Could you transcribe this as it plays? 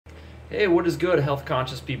Hey, what is good, health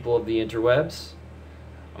conscious people of the interwebs?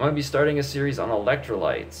 I'm going to be starting a series on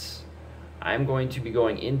electrolytes. I'm going to be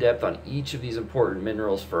going in depth on each of these important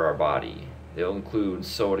minerals for our body. They'll include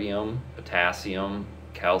sodium, potassium,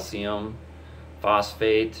 calcium,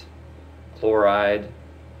 phosphate, chloride,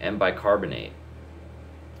 and bicarbonate.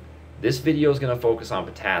 This video is going to focus on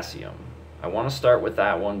potassium. I want to start with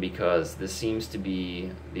that one because this seems to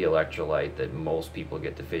be the electrolyte that most people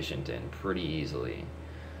get deficient in pretty easily.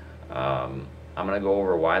 I'm going to go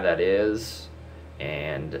over why that is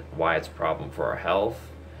and why it's a problem for our health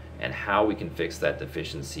and how we can fix that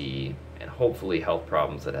deficiency and hopefully health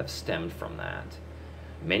problems that have stemmed from that.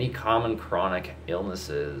 Many common chronic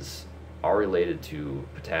illnesses are related to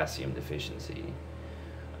potassium deficiency,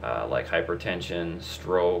 like hypertension,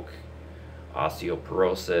 stroke,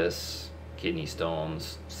 osteoporosis, kidney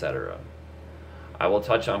stones, etc. I will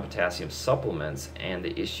touch on potassium supplements and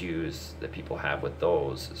the issues that people have with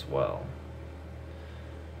those as well.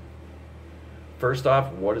 First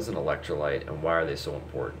off, what is an electrolyte and why are they so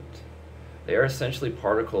important? They are essentially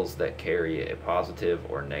particles that carry a positive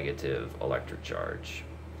or negative electric charge.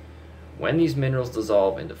 When these minerals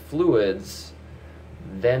dissolve into fluids,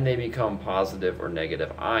 then they become positive or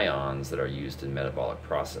negative ions that are used in metabolic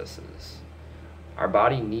processes. Our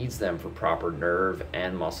body needs them for proper nerve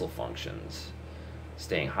and muscle functions,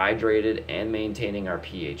 staying hydrated and maintaining our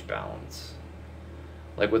pH balance.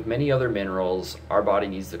 Like with many other minerals, our body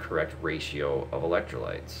needs the correct ratio of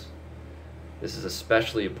electrolytes. This is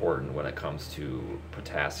especially important when it comes to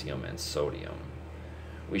potassium and sodium.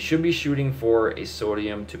 We should be shooting for a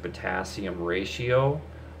sodium to potassium ratio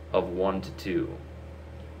of 1 to 2.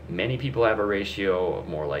 Many people have a ratio of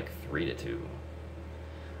more like 3 to 2.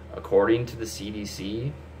 According to the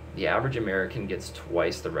CDC, the average American gets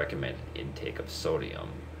twice the recommended intake of sodium,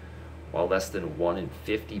 while less than 1 in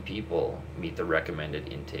 50 people meet the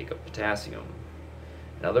recommended intake of potassium.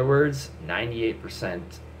 In other words,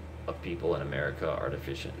 98% of people in America are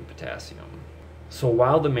deficient in potassium. So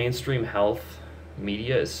while the mainstream health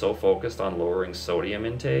media is so focused on lowering sodium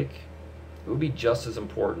intake, it would be just as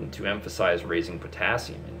important to emphasize raising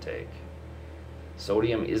potassium intake.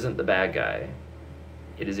 Sodium isn't the bad guy.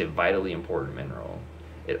 It is a vitally important mineral.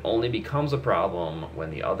 It only becomes a problem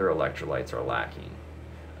when the other electrolytes are lacking,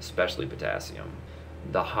 especially potassium.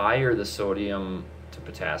 The higher the sodium to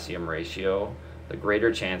potassium ratio, the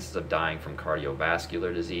greater chances of dying from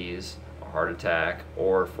cardiovascular disease, a heart attack,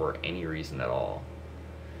 or for any reason at all.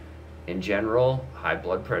 In general, high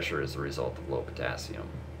blood pressure is a result of low potassium.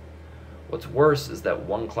 What's worse is that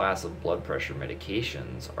one class of blood pressure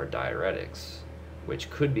medications are diuretics,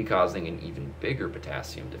 which could be causing an even bigger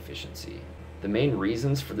potassium deficiency. The main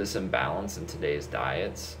reasons for this imbalance in today's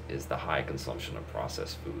diets is the high consumption of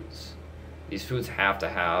processed foods. These foods have to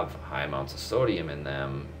have high amounts of sodium in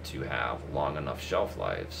them to have long enough shelf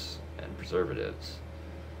lives and preservatives.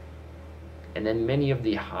 And then many of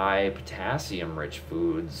the high potassium rich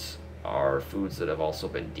foods are foods that have also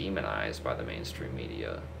been demonized by the mainstream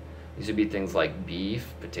media. These would be things like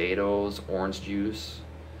beef, potatoes, orange juice,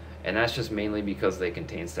 and that's just mainly because they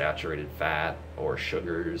contain saturated fat or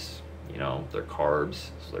sugars. You know, they're carbs,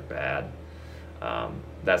 so they're bad.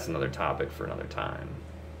 That's another topic for another time.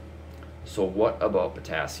 So what about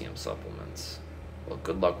potassium supplements? Well,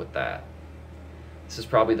 good luck with that. This is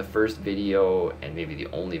probably the first video and maybe the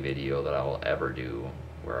only video that I will ever do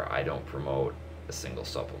where I don't promote a single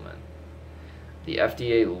supplement. The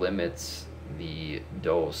FDA limits the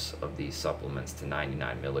dose of these supplements to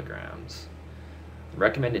 99 milligrams. The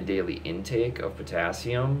recommended daily intake of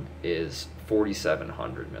potassium is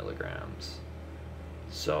 4,700 milligrams.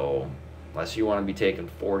 So unless you want to be taking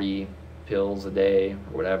 40 pills a day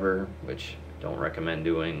or whatever, which I don't recommend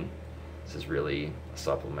doing, this is really a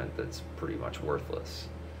supplement that's pretty much worthless.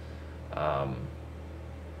 The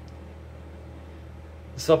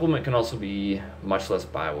supplement can also be much less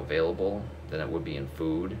bioavailable than it would be in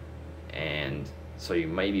food, and so you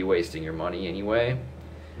may be wasting your money anyway,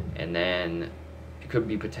 and then you could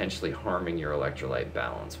be potentially harming your electrolyte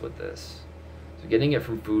balance with this. So getting it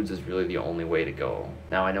from foods is really the only way to go.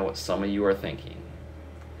 Now I know what some of you are thinking.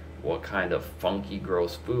 What kind of funky,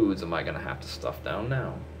 gross foods am I going to have to stuff down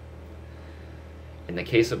now? In the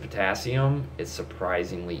case of potassium, it's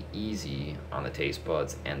surprisingly easy on the taste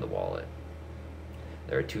buds and the wallet.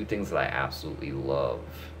 There are two things that I absolutely love,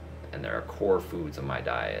 and they're core foods in my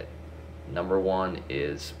diet. Number one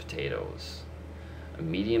is potatoes. A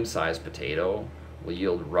medium-sized potato will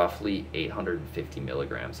yield roughly 850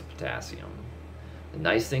 milligrams of potassium. The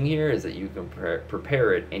nice thing here is that you can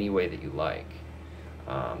prepare it any way that you like.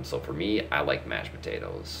 So for me, I like mashed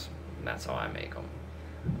potatoes, and that's how I make them.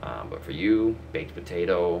 But for you, baked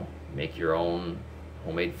potato, make your own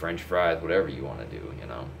homemade French fries, whatever you want to do, you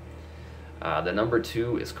know. The number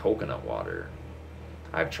 2 is coconut water.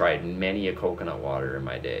 I've tried many a coconut water in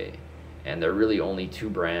my day, and there are really only 2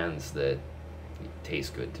 brands that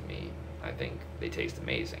taste good to me. I think they taste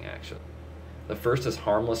amazing, actually. The first is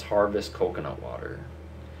Harmless Harvest coconut water.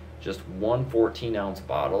 Just one 14-ounce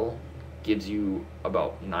bottle gives you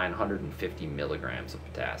about 950 milligrams of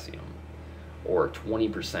potassium, or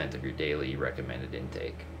 20% of your daily recommended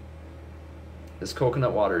intake. This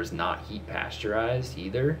coconut water is not heat pasteurized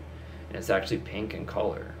either, and it's actually pink in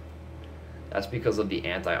color. That's because of the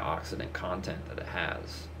antioxidant content that it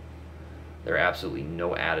has. There are absolutely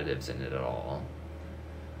no additives in it at all.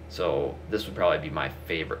 So this would probably be my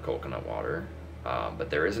favorite coconut water. But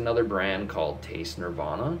there is another brand called Taste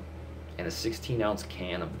Nirvana, and a 16-ounce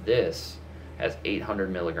can of this has 800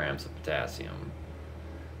 milligrams of potassium.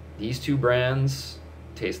 These 2 brands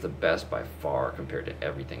taste the best by far compared to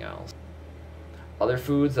everything else. Other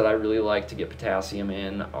foods that I really like to get potassium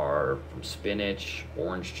in are from spinach,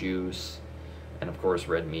 orange juice, and of course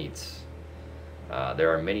red meats.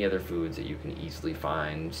 There are many other foods that you can easily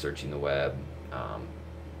find searching the web.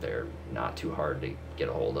 They're not too hard to get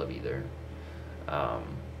a hold of either.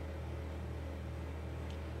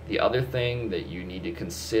 The other thing that you need to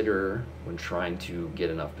consider when trying to get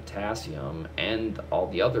enough potassium, and all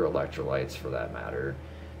the other electrolytes for that matter,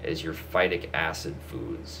 is your phytic acid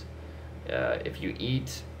foods. If you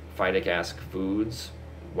eat phytic acid foods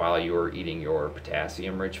while you're eating your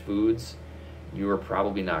potassium-rich foods, you are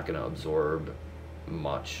probably not going to absorb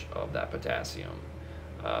much of that potassium.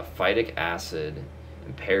 Phytic acid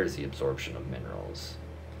impairs the absorption of minerals.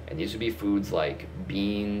 And these would be foods like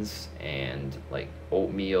beans and like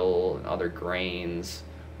oatmeal and other grains,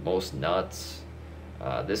 most nuts.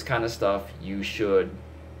 This kind of stuff you should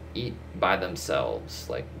eat by themselves,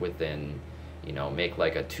 like within, you know, make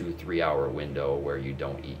like a 2-3 hour window where you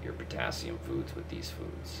don't eat your potassium foods with these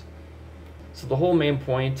foods. So the whole main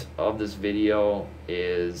point of this video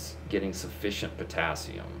is getting sufficient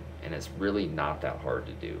potassium, and it's really not that hard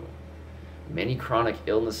to do. Many chronic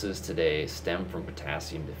illnesses today stem from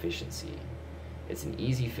potassium deficiency. It's an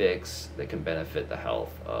easy fix that can benefit the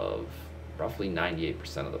health of roughly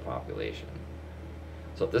 98% of the population.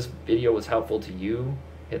 So if this video was helpful to you,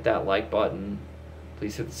 hit that like button.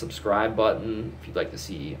 Please hit the subscribe button if you'd like to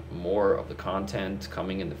see more of the content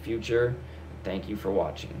coming in the future. Thank you for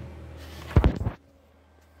watching.